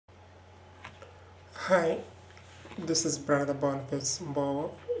Hi, this is Brother Boniface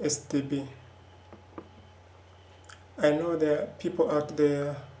Mbowo, SDB. I know there are people out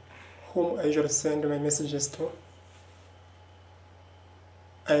there whom I usually send my messages to.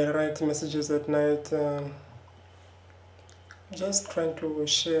 I write messages at night, just trying to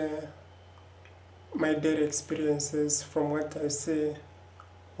share my daily experiences from what I see,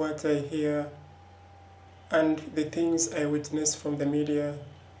 what I hear, and the things I witness from the media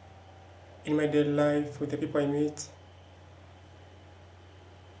in my daily life with the people I meet.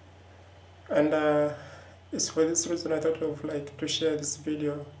 And it's for this reason I thought of to share this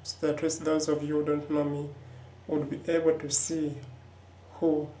video so that at least those of you who don't know me would be able to see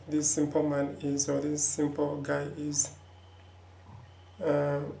who this simple man is or this simple guy is.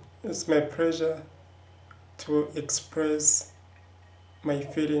 It's my pleasure to express my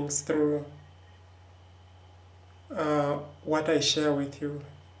feelings through what I share with you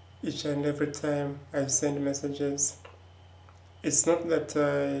each and every time I send messages. It's not that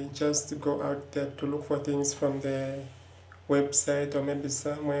I just go out there to look for things from the website or maybe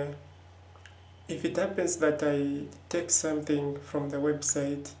somewhere. If it happens that I take something from the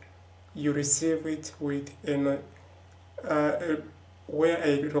website, you receive it with where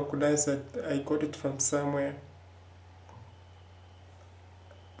I recognize that I got it from somewhere.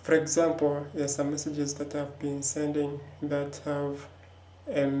 For example, there are some messages that I've been sending that have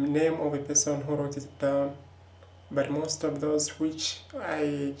a name of a person who wrote it down, but most of those which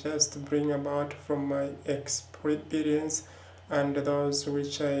I just bring about from my experience and those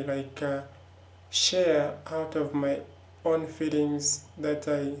which I share out of my own feelings that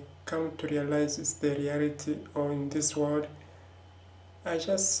I come to realize is the reality in this world, I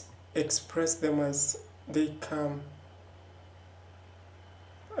just express them as they come.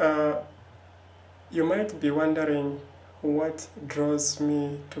 You might be wondering what draws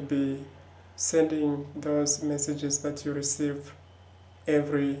me to be sending those messages that you receive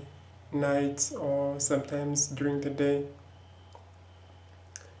every night or sometimes during the day.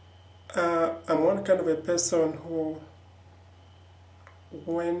 I'm one kind of a person who,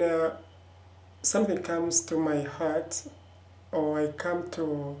 when something comes to my heart or I come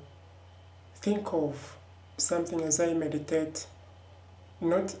to think of something as I meditate,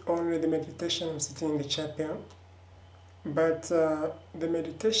 not only the meditation I'm sitting in the chapel, but the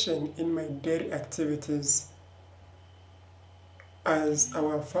meditation in my daily activities. As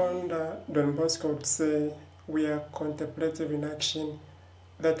our founder Don Bosco would say, we are contemplative in action,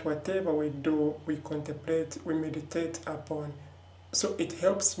 that whatever we do, we contemplate, we meditate upon. So it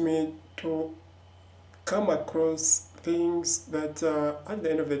helps me to come across things that at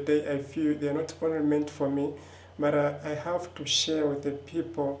the end of the day I feel they are not only meant for me, but I have to share with the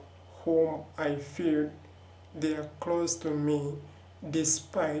people whom I feel they are close to me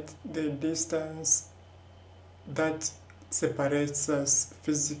despite the distance that separates us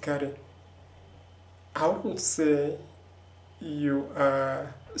physically. I wouldn't say you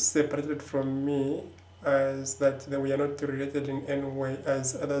are separated from me as that we are not related in any way,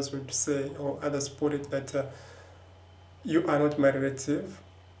 as others would say, or others put it, that you are not my relative.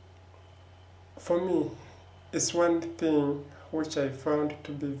 For me, it's one thing which I found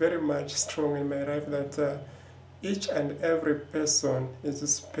to be very much strong in my life, that each and every person is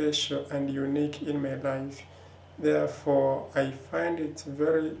special and unique in my life. Therefore, I find it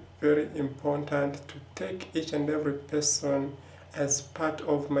very, very important to take each and every person as part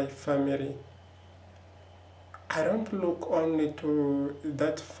of my family. I don't look only to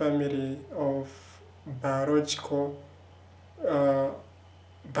that family of biological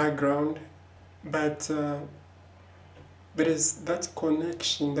background, but there is that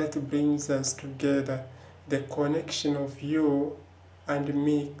connection that brings us together, the connection of you and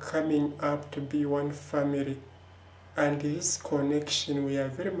me coming up to be one family. And this connection, we are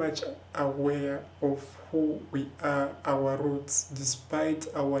very much aware of who we are, our roots, despite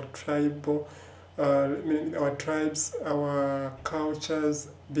our tribal, our tribes, our cultures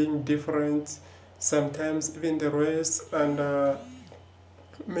being different, sometimes even the race and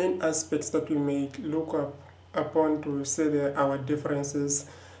main aspects that we may look upon to say that our differences.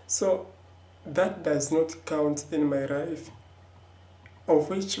 So that does not count in my life, of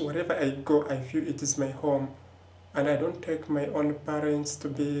which wherever I go, I feel it is my home. And I don't take my own parents to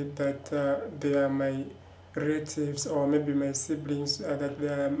be that they are my relatives, or maybe my siblings, that they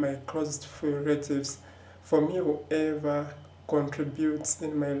are my closest relatives. For me, whoever contributes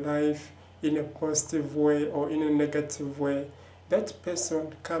in my life in a positive way or in a negative way, that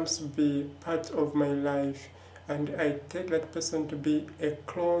person comes to be part of my life, and I take that person to be a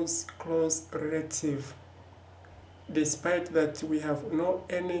close relative, despite that we have no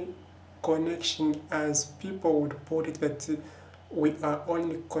any connection, as people would put it, that we are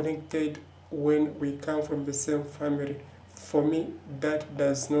only connected when we come from the same family. For me, that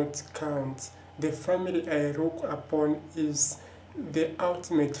does not count. The family I look upon is the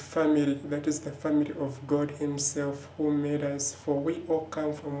ultimate family, that is the family of God Himself who made us, for we all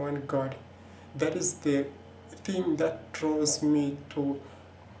come from one God. That is the thing that draws me to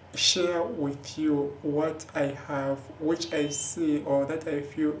share with you what I have, which I see or that I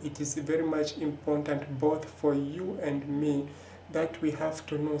feel it is very much important both for you and me, that we have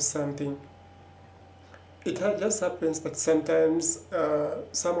to know something. It just happens that sometimes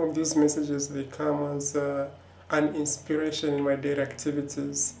some of these messages, they come as an inspiration in my daily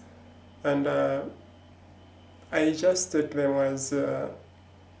activities, and I just take them as a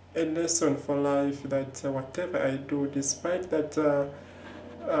lesson for life, that whatever I do, despite that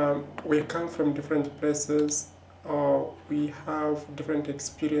we come from different places or we have different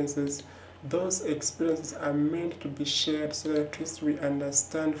experiences, those experiences are meant to be shared so that at least we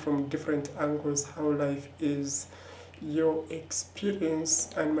understand from different angles how life is. Your experience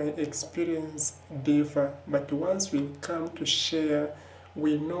and my experience differ, but once we come to share,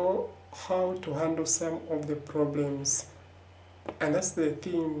 we know how to handle some of the problems. And that's the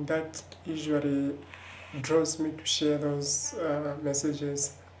thing that usually draws me to share those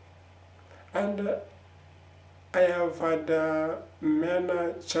messages. And I have had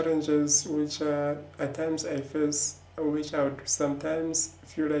many challenges which at times I face, which I would sometimes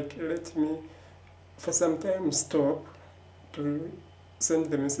feel like, let me for some time stop to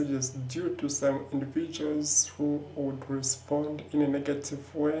send the messages, due to some individuals who would respond in a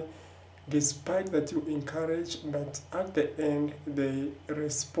negative way, despite that you encourage, but at the end they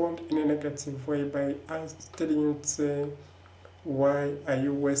respond in a negative way by us telling you to say, why are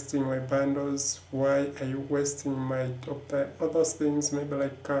you wasting my bundles, why are you wasting my doctor, all those things. Maybe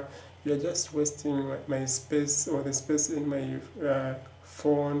like you're just wasting my space, or the space in my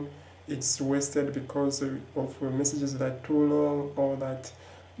phone, it's wasted because of messages that are too long or that.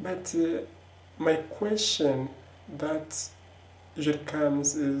 But my question that usually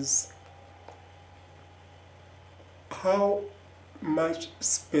comes is, how much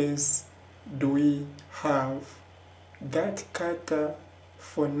space do we have that cater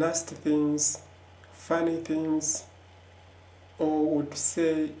for nasty things, funny things, or would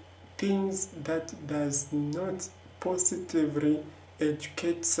say things that does not positively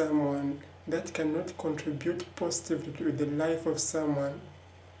educate someone, that cannot contribute positively to the life of someone,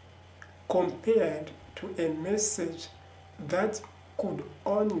 compared to a message that could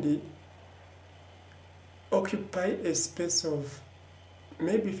only occupy a space of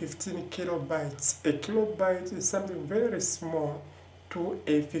maybe 15 kilobytes. A kilobyte is something very small to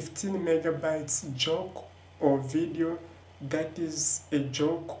a 15 megabytes joke or video that is a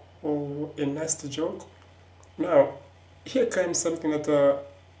joke or a nasty joke. Now, here comes something that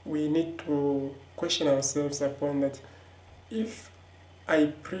we need to question ourselves upon, that if I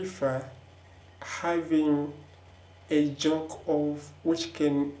prefer having a joke of which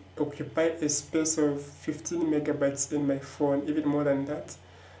can occupy a space of 15 megabytes in my phone, even more than that,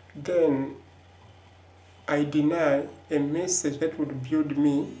 then I deny a message that would build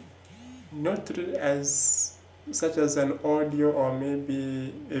me, not really as such as an audio or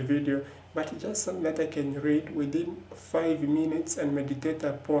maybe a video, but just something that I can read within 5 minutes and meditate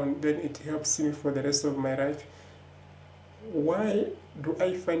upon, then it helps me for the rest of my life. Why do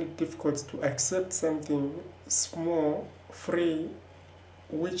I find it difficult to accept something small, free,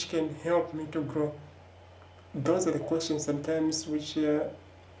 which can help me to grow? Those are the questions sometimes which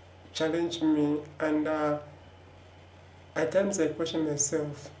challenge me, and at times I question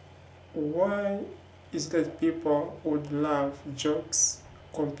myself, why is it that people would love jokes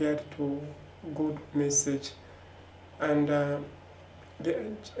compared to good message? And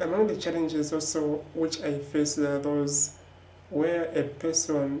among the challenges also which I face are those where a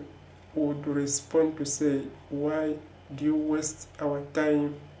person would respond to say, why do you waste our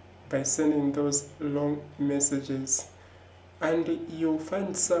time by sending those long messages? And you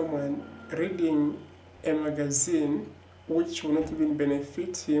find someone reading a magazine which will not even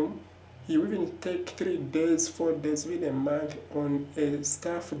benefit him. He will even take 3 days, 4 days, even a month on a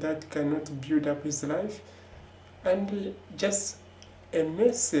stuff that cannot build up his life. And just a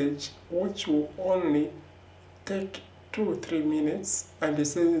message which will only take 2 or 3 minutes, and he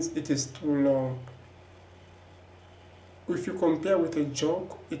says it is too long. If you compare with a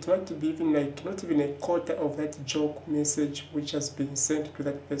joke, it might be even like not even a quarter of that joke message which has been sent to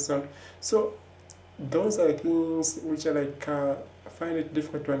that person. So those are things which are like find it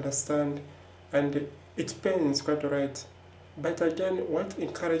difficult to understand, and it pains, quite right. But again, what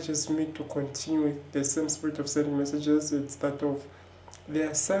encourages me to continue with the same spirit of sending messages is that of there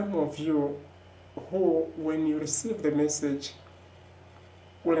are some of you who, when you receive the message,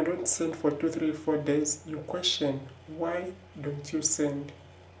 when I don't send for 2, 3, 4 days, you question, why don't you send?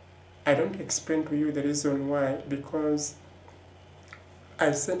 I don't explain to you the reason why, because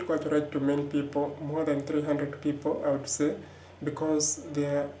I sent quite right to many people, more than 300 people, I would say, because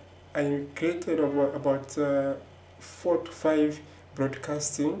I created about 4 to 5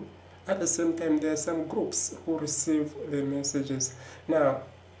 broadcasting. At the same time, there are some groups who receive the messages. Now,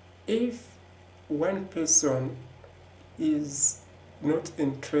 if one person is not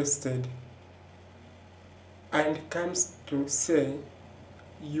interested and comes to say,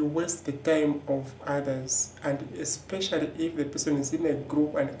 you waste the time of others, and especially if the person is in a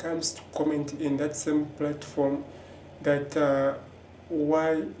group and comes to comment in that same platform that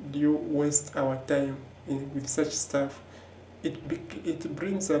why do you waste our time with such stuff, it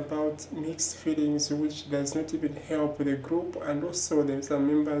brings about mixed feelings, which does not even help the group. And also there are some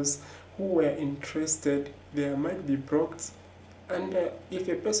members who were interested, they might be blocked. And if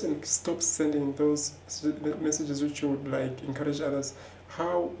a person stops sending those messages which would like encourage others,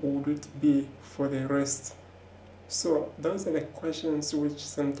 how would it be for the rest? So those are the questions which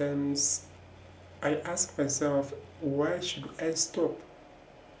sometimes I ask myself, why should I stop?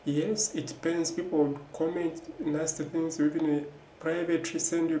 Yes, it depends. People would comment nasty things, even privately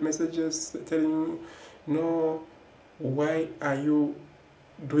send you messages telling you, no, why are you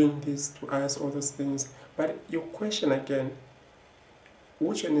doing this to us, all those things. But your question again,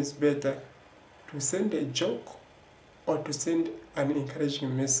 which one is better, to send a joke or to send an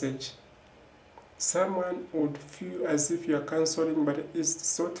encouraging message? Someone would feel as if you are counseling, but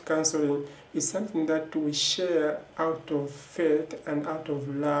it's not counseling. It's something that we share out of faith and out of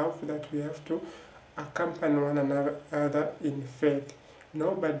love, that we have to accompany one another in faith.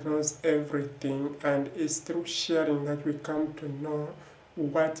 Nobody knows everything, and it's through sharing that we come to know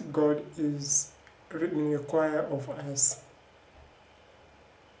what God is really require of us.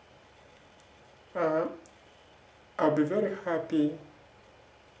 I'll be very happy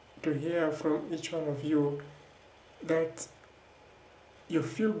to hear from each one of you that you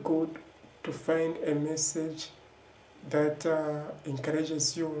feel good to find a message that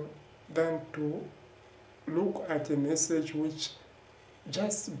encourages you than to look at a message which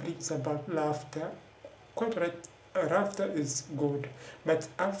just brings about laughter. Quite right, laughter is good, but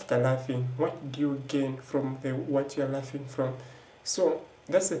after laughing, what do you gain from what you're laughing from? So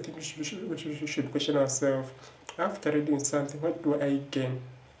that's the thing which we should question ourselves. After reading something, what do I gain?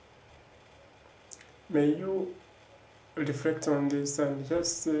 May you reflect on this and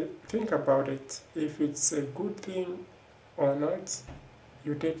just think about it. If it's a good thing or not,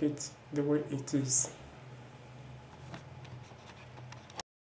 you take it the way it is.